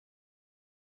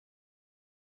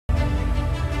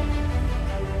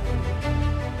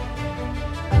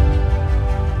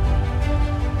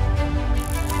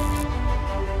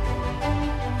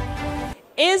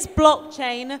Is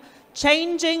blockchain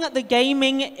changing the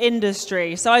gaming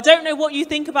industry? So I don't know what you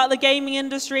think about the gaming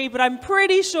industry, but I'm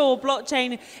pretty sure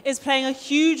blockchain is playing a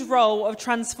huge role of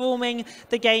transforming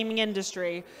the gaming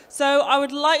industry. So I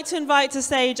would like to invite to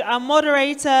stage our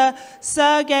moderator,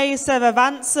 Sergey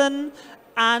Sevavantson,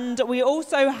 and we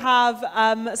also have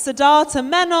Siddhartha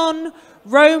Menon,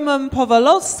 Roman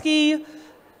Povolovsky,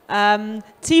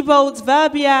 Thibault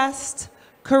Verbiast,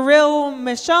 Kirill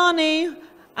Mishani,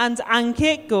 and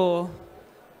Ankit Gore.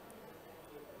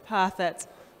 Perfect.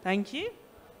 Thank you.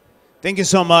 Thank you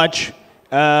so much.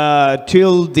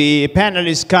 Till the panel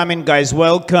is coming, guys,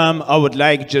 welcome. I would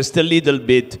like just a little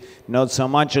bit, not so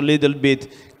much, a little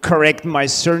bit, correct my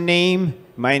surname.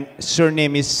 My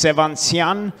surname is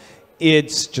Sevansian.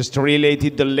 It's just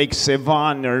related to Lake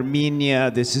Sevan, Armenia.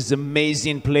 This is an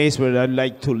amazing place where I'd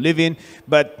like to live in.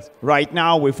 But right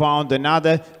now we found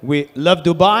another. We love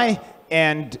Dubai.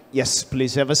 And yes,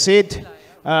 please have a seat.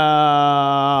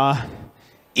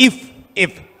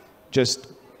 If just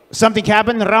something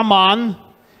happened, Raman,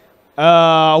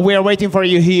 we are waiting for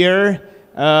you here.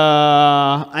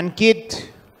 Ankit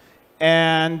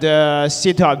and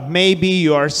Siddharth, maybe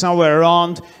you are somewhere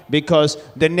around, because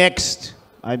the next,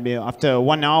 I mean, after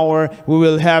 1 hour, we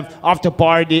will have after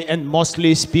party and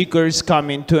mostly speakers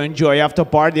coming to enjoy after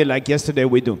party like yesterday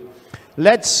we do.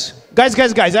 Let's,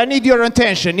 guys, I need your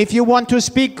attention. If you want to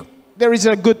speak, there is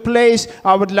a good place.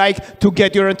 I would like to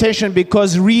get your attention,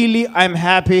 because really I'm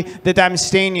happy that I'm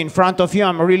staying in front of you.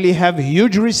 I really have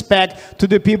huge respect to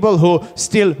the people who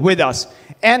still with us.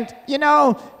 And you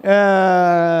know,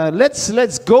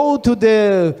 let's go to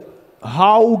the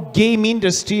how game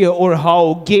industry or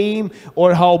how game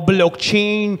or how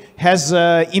blockchain has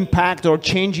impact or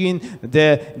changing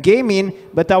the gaming.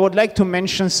 But I would like to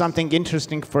mention something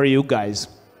interesting for you guys.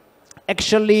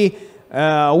 Actually,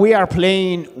 we are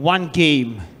playing one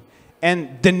game,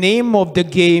 and the name of the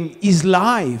game is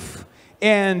life.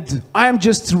 And I'm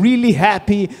just really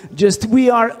happy, just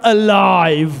we are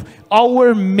alive.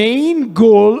 Our main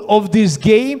goal of this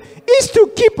game is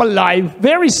to keep alive,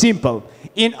 very simple.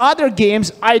 In other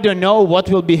games, I don't know what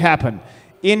will be happen.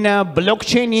 In a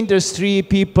blockchain industry,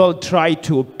 people try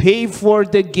to pay for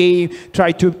the game,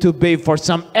 try to pay for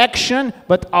some action,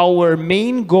 but our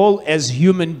main goal as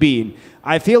human being,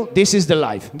 I feel this is the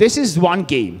life. This is one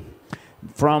game.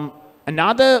 From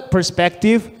another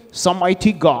perspective, some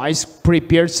IT guys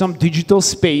prepared some digital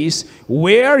space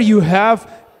where you have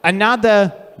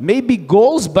another maybe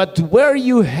goals, but where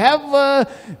you have a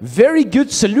very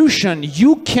good solution.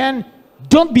 You can,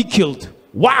 don't be killed.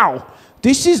 Wow,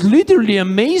 this is literally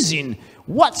amazing.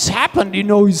 What's happened, you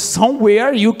know, is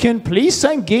somewhere you can play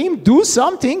some game, do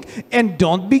something, and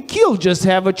don't be killed. Just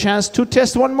have a chance to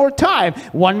test one more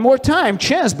time,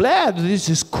 chance, blah, this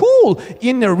is cool.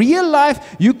 In a real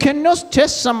life, you cannot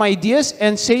test some ideas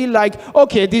and say like,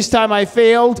 okay, this time I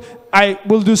failed, I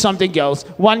will do something else.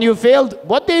 When you failed,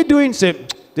 what they doing? Say,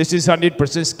 this is 100%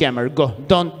 scammer, go,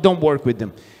 don't work with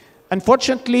them.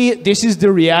 Unfortunately, this is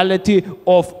the reality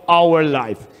of our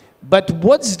life. But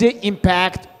what's the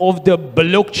impact of the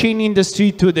blockchain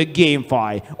industry to the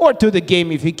GameFi or to the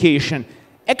gamification?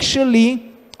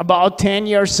 Actually, about 10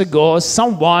 years ago,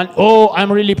 someone, oh,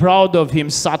 I'm really proud of him,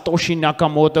 Satoshi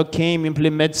Nakamoto came,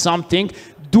 implement something,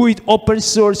 do it open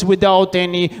source without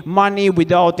any money,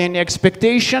 without any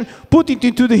expectation, put it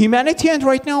into the humanity, and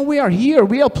right now we are here.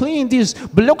 We are playing this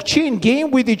blockchain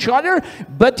game with each other.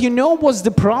 But you know what's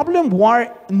the problem?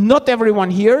 Why not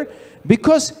everyone here?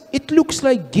 Because it looks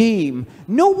like game.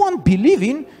 No one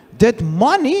believing that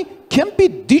money can be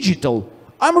digital.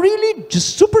 I'm really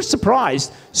just super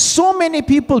surprised. So many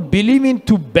people believe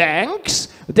into banks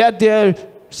that they're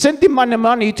sending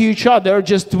money to each other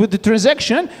just with the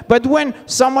transaction. But when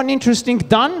someone interesting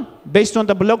done based on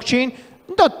the blockchain,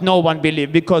 no one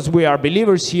believe, because we are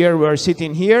believers here, we're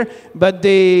sitting here, but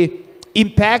the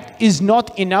impact is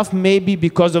not enough maybe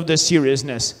because of the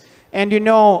seriousness. And you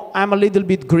know, I'm a little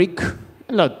bit Greek,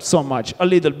 not so much, a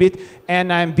little bit,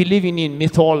 and I'm believing in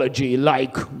mythology,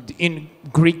 like in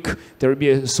Greek, there will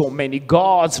be so many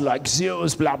gods like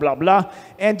Zeus, blah, blah, blah.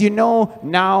 And you know,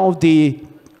 now the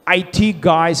IT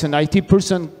guys and IT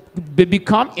person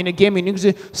become in a gaming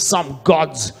industry some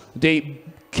gods. They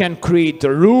can create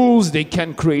the rules, they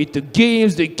can create the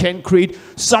games, they can create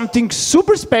something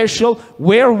super special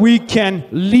where we can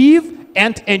live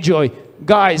and enjoy.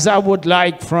 Guys, I would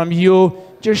like from you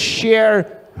just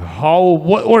share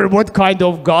what kind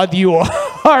of God you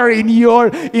are in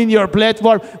your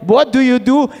platform. What do you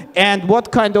do, and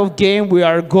what kind of game we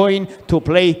are going to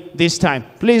play this time?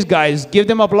 Please, guys, give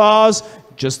them applause.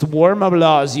 Just warm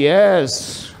applause.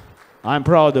 Yes, I'm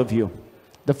proud of you.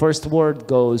 The The first word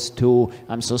goes to,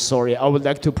 I'm so sorry, I would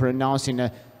like to pronounce in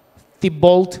a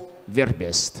Thibault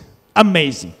Verbest.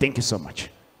 Amazing. Thank you so much.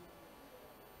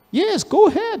 Yes, go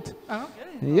ahead. Okay.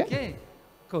 Yeah. Okay.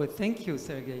 Cool. Thank you,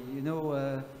 Sergey. You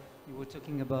know, you were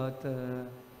talking about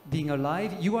being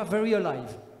alive. You are very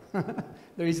alive.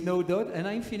 There is no doubt. And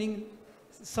I'm feeling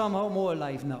somehow more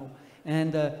alive now.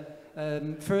 And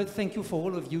first, thank you for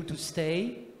all of you to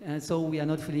stay. And so we are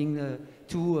not feeling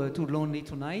too lonely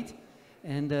tonight.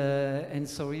 And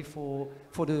sorry for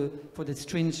the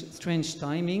strange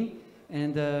timing.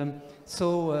 And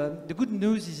so the good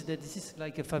news is that this is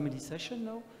like a family session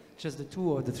now, just the two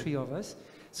or the three of us.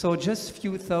 So just a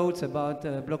few thoughts about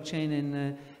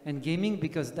blockchain and gaming,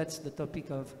 because that's the topic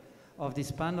of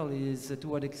this panel, is to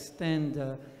what extent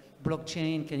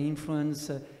blockchain can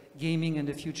influence gaming and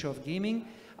the future of gaming.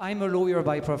 I'm a lawyer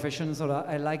by profession, so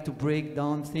I like to break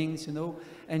down things, you know,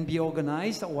 and be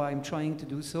organized, or I'm trying to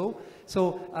do so.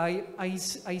 So I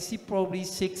see probably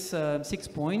six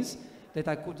points that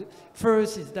I could.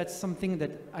 First is that's something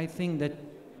that I think that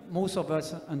most of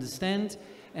us understand,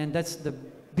 and that's the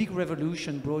big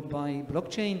revolution brought by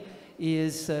blockchain,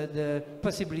 is the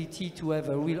possibility to have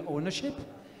a real ownership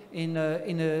in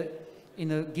a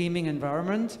gaming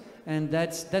environment, and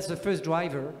that's the first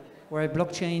driver, where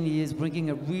blockchain is bringing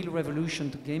a real revolution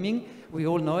to gaming. We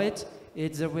all know it.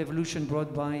 It's a revolution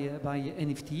brought by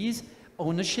NFTs.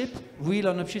 Ownership, real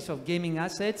ownership of gaming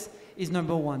assets is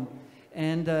number one.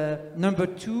 And number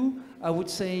two, I would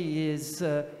say, is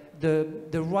the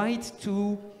right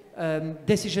to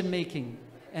decision making.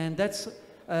 And that's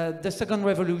the second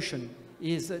revolution,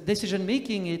 is decision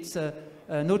making. It's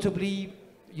notably,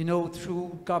 you know,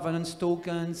 through governance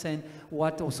tokens, and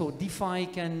what also DeFi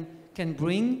can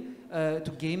bring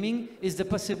to gaming is the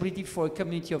possibility for a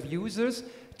community of users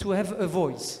to have a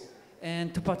voice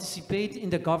and to participate in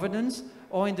the governance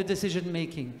or in the decision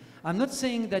making. I'm not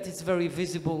saying that it's very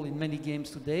visible in many games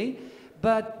today,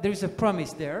 but there is a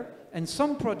promise there, and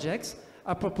some projects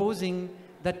are proposing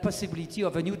that possibility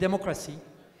of a new democracy.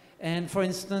 And for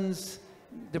instance,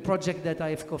 the project that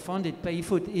I have co-founded,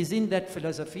 PayFoot, is in that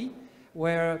philosophy,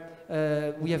 where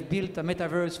we have built a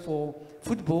metaverse for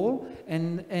football,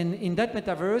 and in that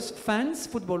metaverse,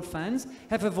 football fans,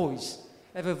 have a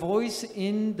voice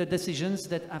in the decisions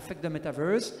that affect the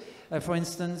metaverse. For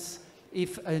instance,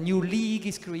 if a new league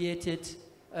is created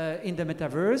in the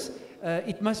metaverse,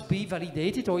 it must be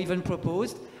validated or even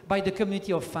proposed by the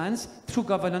community of fans through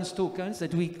governance tokens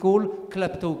that we call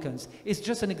club tokens. It's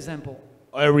just an example.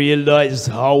 I realize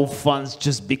how fans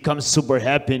just become super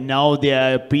happy now. They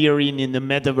are appearing in the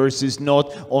metaverses,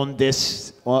 not on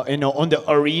this, you know, on the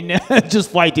arena, just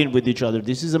fighting with each other.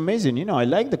 This is amazing. You know, I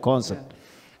like the concept.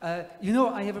 Yeah. You know,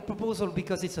 I have a proposal,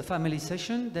 because it's a family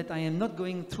session, that I am not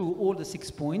going through all the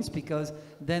 6 points, because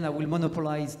then I will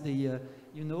monopolize the,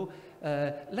 you know.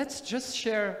 Let's just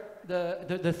share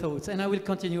the thoughts, and I will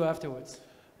continue afterwards.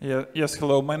 Yeah, yes,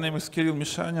 hello. My name is Kirill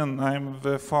Mishanin. I'm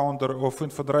the founder of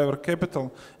InfoDriver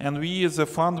Capital, and we as a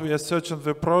fund, we are searching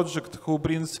the project who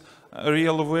brings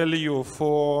real value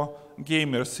for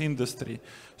gamers industry.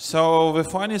 So the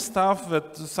funny stuff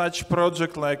that such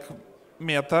project like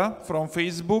Meta from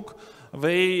Facebook,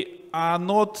 they are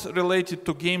not related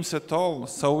to games at all.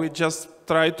 So we just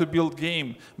try to build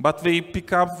game, but they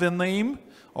pick up the name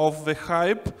of the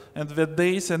hype and the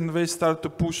days, and they start to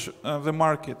push the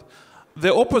market.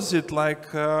 The opposite, like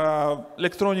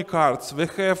Electronic Arts, they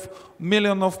have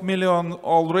million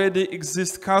already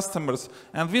exist customers,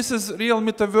 and this is real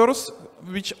metaverse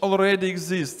which already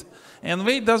exists, and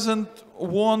they doesn't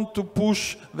want to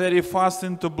push very fast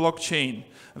into blockchain.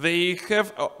 They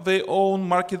have their own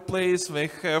marketplace, they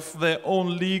have their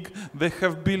own league, they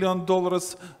have billion-dollar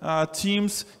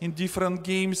teams in different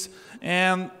games,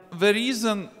 and the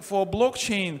reason for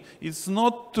blockchain is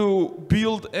not to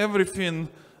build everything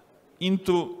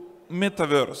into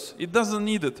metaverse. It doesn't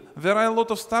need it. There are a lot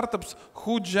of startups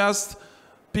who just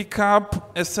pick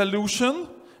up a solution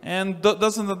and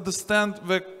doesn't understand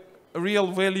the real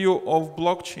value of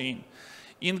blockchain.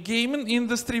 In gaming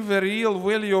industry, the real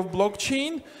value of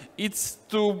blockchain is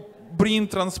to bring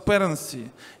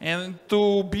transparency and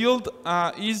to build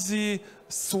an easy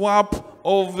swap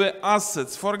of the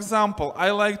assets. For example,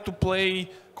 I like to play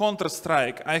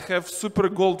Counter-Strike. I have super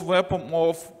gold weapon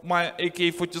of my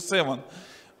AK-47.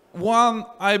 When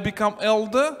I become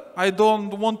elder, I don't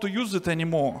want to use it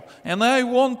anymore. And I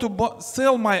want to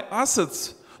sell my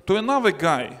assets to another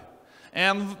guy.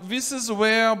 And this is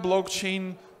where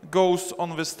blockchain goes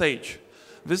on the stage.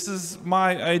 This is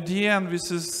my idea, and this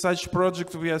is such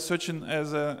project we are searching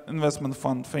as an investment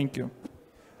fund. Thank you.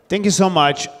 Thank you so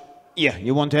much. Yeah,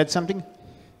 you want to add something?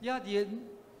 Yeah,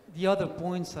 the other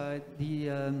points,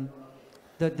 the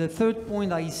third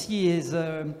point I see is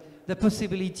the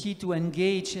possibility to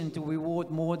engage and to reward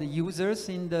more the users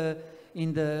in the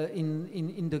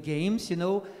games, you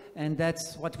know, and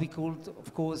that's what we call,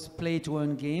 of course, play to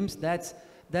earn games. That's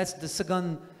the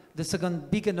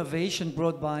second big innovation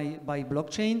brought by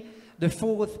blockchain. The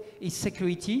fourth is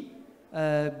security,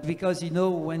 because, you know,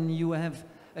 when you have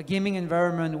a gaming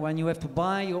environment, when you have to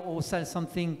buy or sell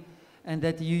something, and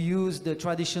that you use the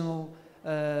traditional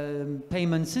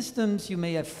payment systems, you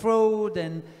may have fraud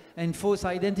and false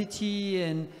identity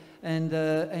and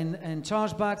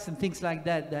chargebacks and things like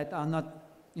that are not,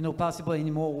 you know, possible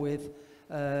anymore with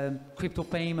crypto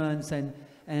payments,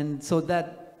 and so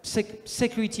that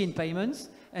security in payments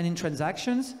and in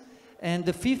transactions. And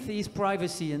the fifth is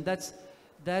privacy, and that's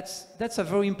a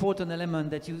very important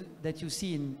element that you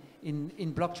see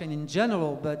in blockchain in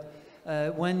general. But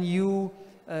when you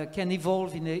can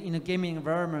evolve in a gaming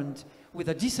environment with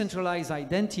a decentralized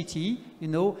identity, you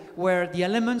know, where the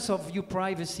elements of your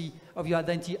privacy, of your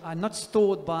identity, are not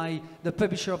stored by the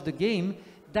publisher of the game,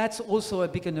 that's also a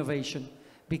big innovation,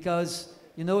 because,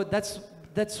 you know,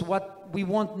 that's what we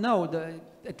want now.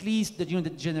 At least the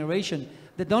generation,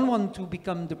 they don't want to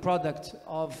become the product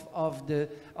of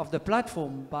the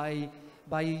platform by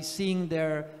seeing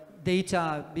their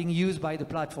data being used by the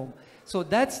platform. So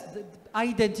that's the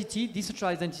identity,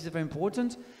 decentralized identity is very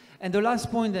important. And the last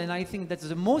point, and I think that's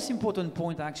the most important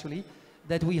point actually,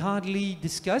 that we hardly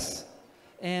discuss,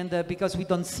 and because we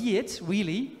don't see it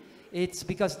really, it's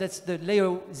because that's the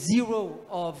layer zero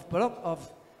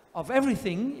of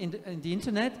everything in the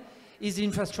internet, is the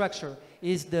infrastructure,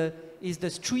 is the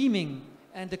streaming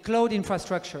and the cloud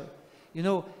infrastructure. You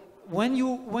know, when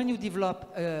you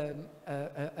develop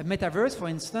a metaverse, for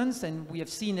instance, and we have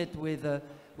seen it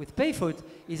with Payfoot,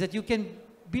 is that you can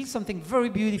build something very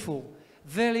beautiful,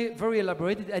 very, very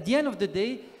elaborated. At the end of the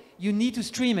day, you need to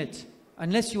stream it,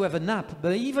 unless you have an app.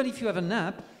 But even if you have an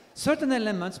app, certain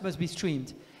elements must be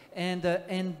streamed. And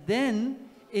then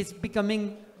it's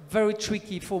becoming very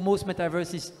tricky for most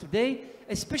metaverses today,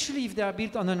 especially if they are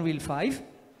built on Unreal 5.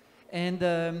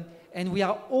 And we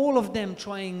are all of them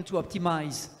trying to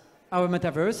optimize our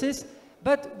metaverses,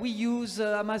 but we use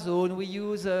Amazon, we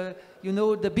use, you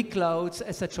know, the big clouds,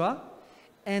 etc.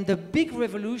 And the big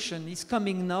revolution is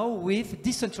coming now with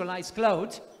decentralized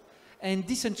cloud and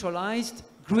decentralized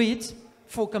grid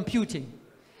for computing.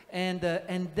 And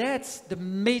that's the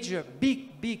major,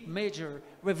 big major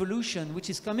revolution which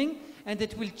is coming, and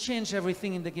that will change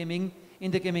everything in the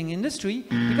gaming industry,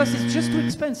 because it's just too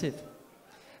expensive.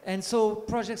 And so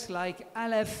projects like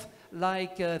Aleph,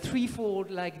 like Threefold,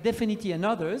 like Definity and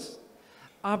others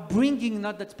are bringing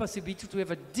not that possibility to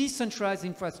have a decentralized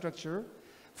infrastructure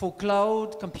for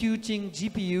cloud, computing,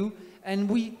 GPU, and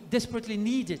we desperately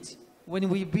need it. When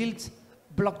we build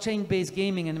blockchain-based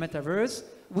gaming and metaverse,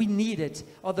 we need it.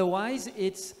 Otherwise,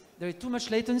 there is too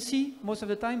much latency most of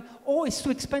the time, or it's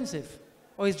too expensive,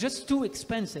 or it's just too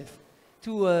expensive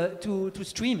to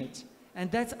stream it. And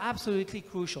that's absolutely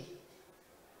crucial.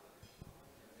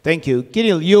 Thank you.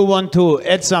 Kirill, you want to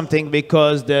add something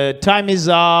because the time is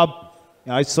up.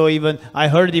 I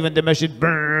heard even the message,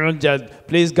 just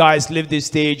please guys, leave this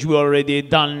stage, we're already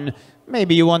done.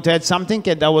 Maybe you want to add something,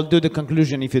 and I will do the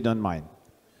conclusion if you don't mind.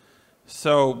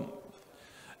 So,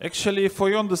 actually, for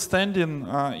your understanding,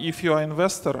 if you are an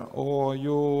investor or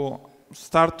you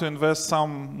start to invest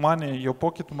some money, your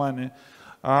pocket money,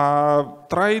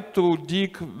 try to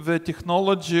dig the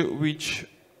technology which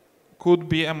could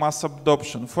be a mass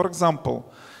adoption. For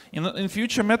example, in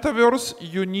future metaverse,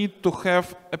 you need to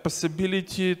have a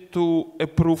possibility to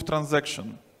approve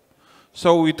transaction.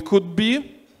 So it could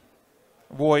be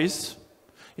voice,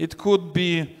 it could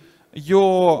be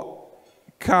your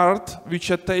card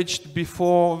which attached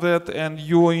before that, and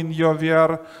you in your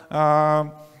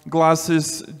VR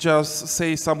glasses just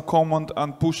say some command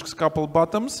and push a couple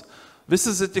buttons. This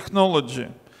is a technology.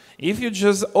 If you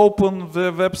just open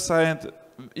the website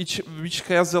which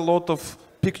has a lot of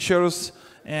pictures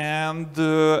and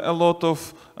a lot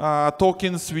of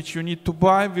tokens which you need to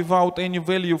buy without any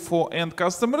value for end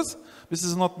customers, this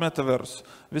is not metaverse.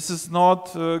 This is not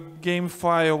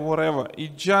GameFi or whatever.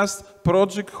 It's just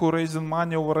project who raising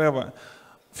money or whatever.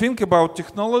 Think about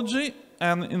technology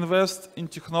and invest in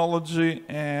technology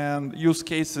and use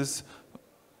cases.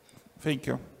 Thank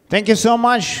you. Thank you so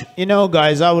much. You know,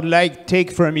 guys, I would like to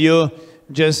take from you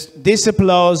just these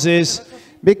applauses.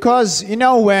 Because, you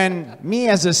know, when me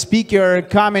as a speaker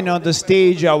coming on the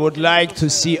stage, I would like to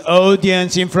see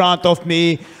audience in front of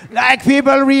me, like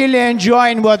people really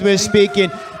enjoying what we're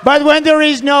speaking. But when there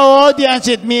is no audience,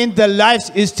 it means the life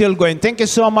is still going. Thank you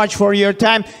so much for your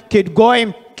time. Keep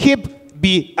going.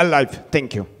 be alive.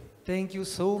 Thank you. Thank you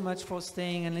so much for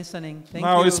staying and listening. Thank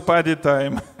Now you. it's party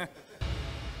time.